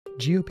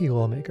GOP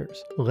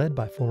lawmakers, led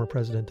by former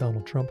President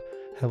Donald Trump,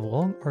 have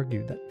long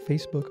argued that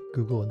Facebook,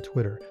 Google, and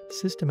Twitter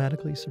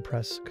systematically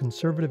suppress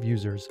conservative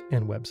users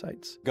and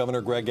websites.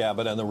 Governor Greg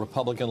Abbott and the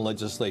Republican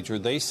legislature,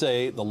 they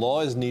say the law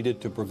is needed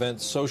to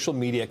prevent social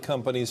media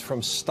companies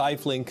from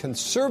stifling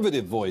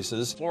conservative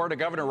voices. Florida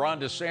Governor Ron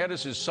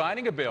DeSantis is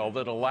signing a bill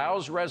that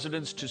allows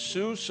residents to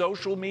sue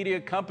social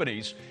media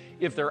companies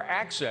if their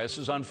access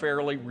is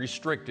unfairly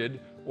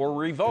restricted or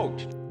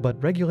revoked.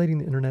 But regulating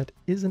the internet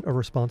isn't a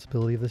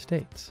responsibility of the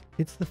states.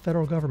 It's the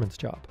federal government's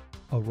job,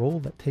 a role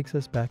that takes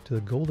us back to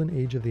the golden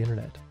age of the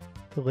internet,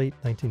 the late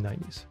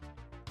 1990s.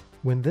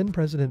 When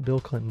then-President Bill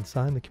Clinton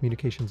signed the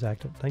Communications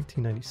Act of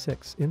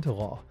 1996 into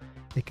law,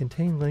 it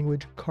contained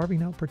language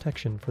carving out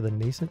protection for the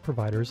nascent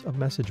providers of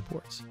message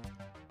boards.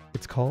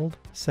 It's called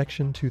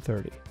Section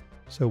 230.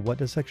 So what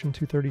does Section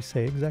 230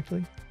 say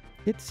exactly?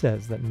 It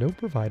says that no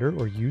provider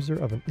or user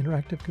of an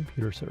interactive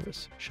computer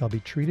service shall be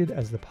treated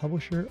as the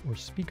publisher or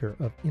speaker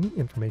of any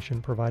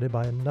information provided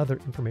by another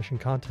information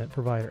content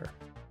provider.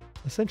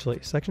 Essentially,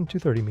 Section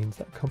 230 means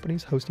that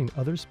companies hosting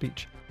other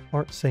speech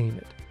aren't saying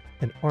it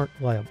and aren't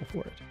liable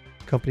for it.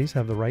 Companies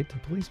have the right to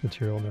police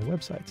material on their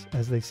websites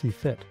as they see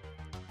fit.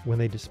 When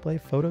they display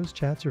photos,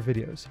 chats, or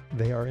videos,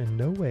 they are in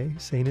no way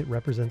saying it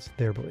represents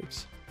their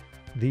beliefs.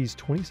 These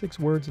 26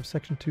 words of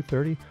Section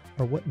 230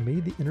 are what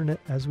made the internet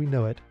as we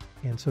know it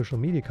and social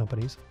media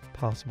companies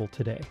possible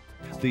today.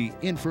 The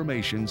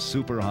Information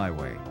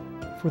Superhighway.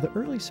 For the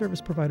early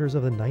service providers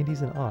of the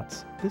 90s and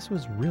aughts, this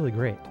was really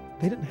great.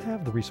 They didn't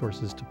have the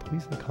resources to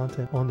police the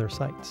content on their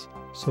sites.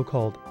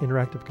 So-called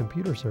interactive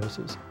computer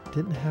services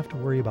didn't have to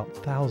worry about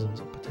thousands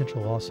of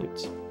potential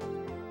lawsuits.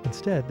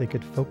 Instead, they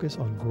could focus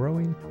on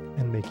growing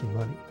and making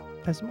money.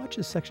 As much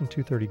as Section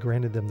 230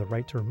 granted them the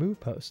right to remove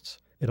posts,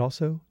 it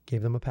also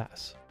gave them a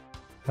pass.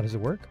 How does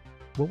it work?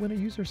 Well, when a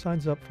user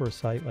signs up for a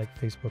site like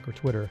Facebook or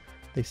Twitter,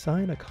 they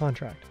sign a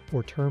contract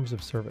or terms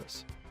of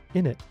service.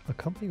 In it, a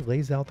company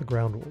lays out the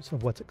ground rules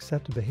of what's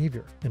accepted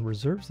behavior and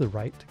reserves the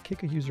right to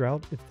kick a user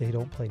out if they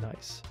don't play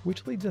nice.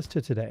 Which leads us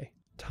to today.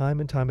 Time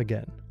and time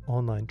again,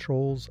 online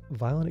trolls,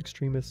 violent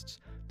extremists,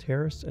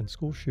 terrorists, and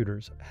school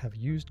shooters have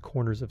used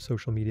corners of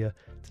social media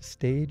to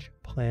stage,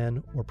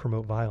 plan, or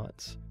promote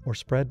violence, or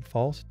spread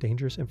false,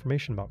 dangerous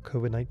information about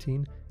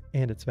COVID-19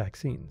 and its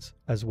vaccines,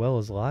 as well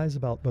as lies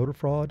about voter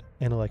fraud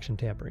and election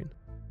tampering.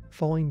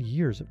 Following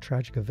years of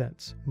tragic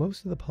events,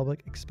 most of the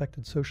public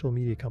expected social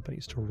media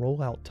companies to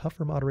roll out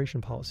tougher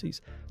moderation policies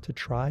to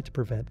try to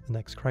prevent the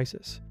next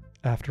crisis.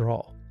 After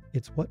all,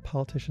 it's what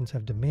politicians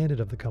have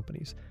demanded of the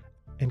companies,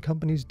 and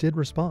companies did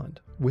respond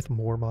with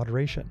more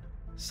moderation.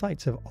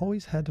 Sites have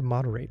always had to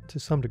moderate to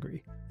some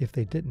degree. If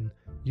they didn't,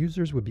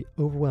 users would be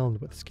overwhelmed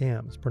with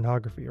scams,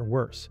 pornography, or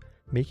worse,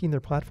 making their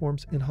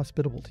platforms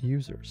inhospitable to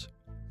users.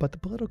 But the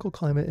political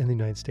climate in the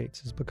United States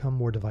has become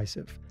more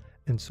divisive,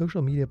 and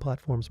social media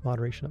platforms'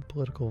 moderation of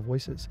political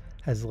voices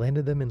has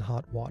landed them in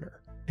hot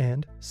water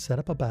and set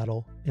up a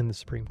battle in the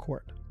Supreme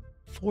Court.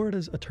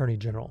 Florida's Attorney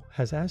General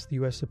has asked the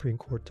U.S. Supreme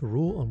Court to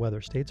rule on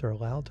whether states are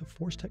allowed to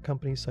force tech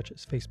companies such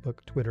as Facebook,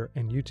 Twitter,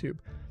 and YouTube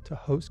to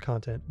host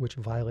content which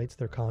violates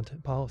their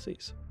content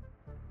policies.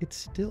 It's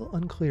still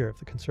unclear if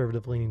the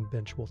conservative-leaning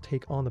bench will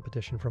take on the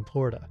petition from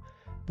Florida,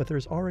 but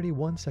there's already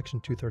one Section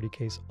 230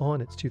 case on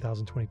its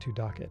 2022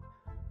 docket.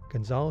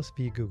 Gonzalez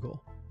v.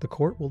 Google. The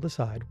court will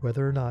decide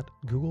whether or not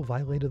Google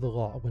violated the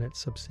law when its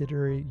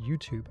subsidiary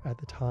YouTube at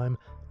the time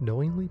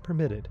knowingly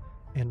permitted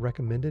and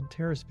recommended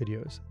terrorist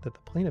videos that the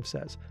plaintiff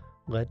says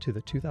led to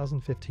the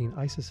 2015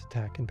 ISIS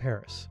attack in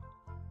Paris.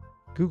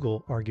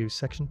 Google argues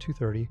Section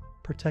 230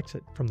 protects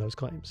it from those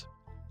claims.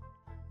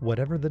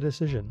 Whatever the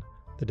decision,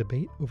 the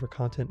debate over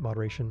content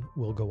moderation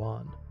will go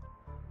on.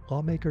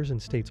 Lawmakers in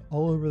states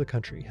all over the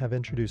country have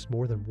introduced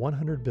more than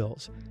 100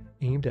 bills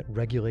aimed at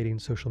regulating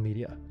social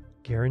media,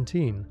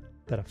 guaranteeing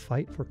that a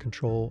fight for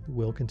control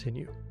will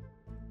continue.